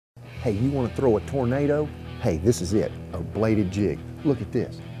Hey, you want to throw a tornado? Hey, this is it, a bladed jig. Look at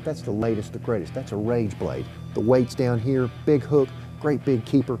this. That's the latest, the greatest. That's a rage blade. The weight's down here, big hook, great big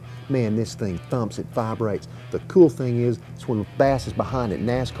keeper. Man, this thing thumps, it vibrates. The cool thing is when the bass is behind at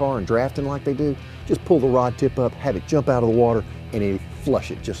NASCAR and drafting like they do, just pull the rod tip up, have it jump out of the water, and it'll flush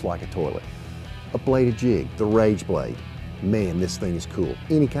it just like a toilet. A bladed jig, the rage blade. Man, this thing is cool.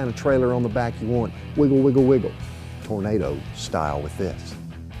 Any kind of trailer on the back you want, wiggle, wiggle, wiggle. Tornado style with this.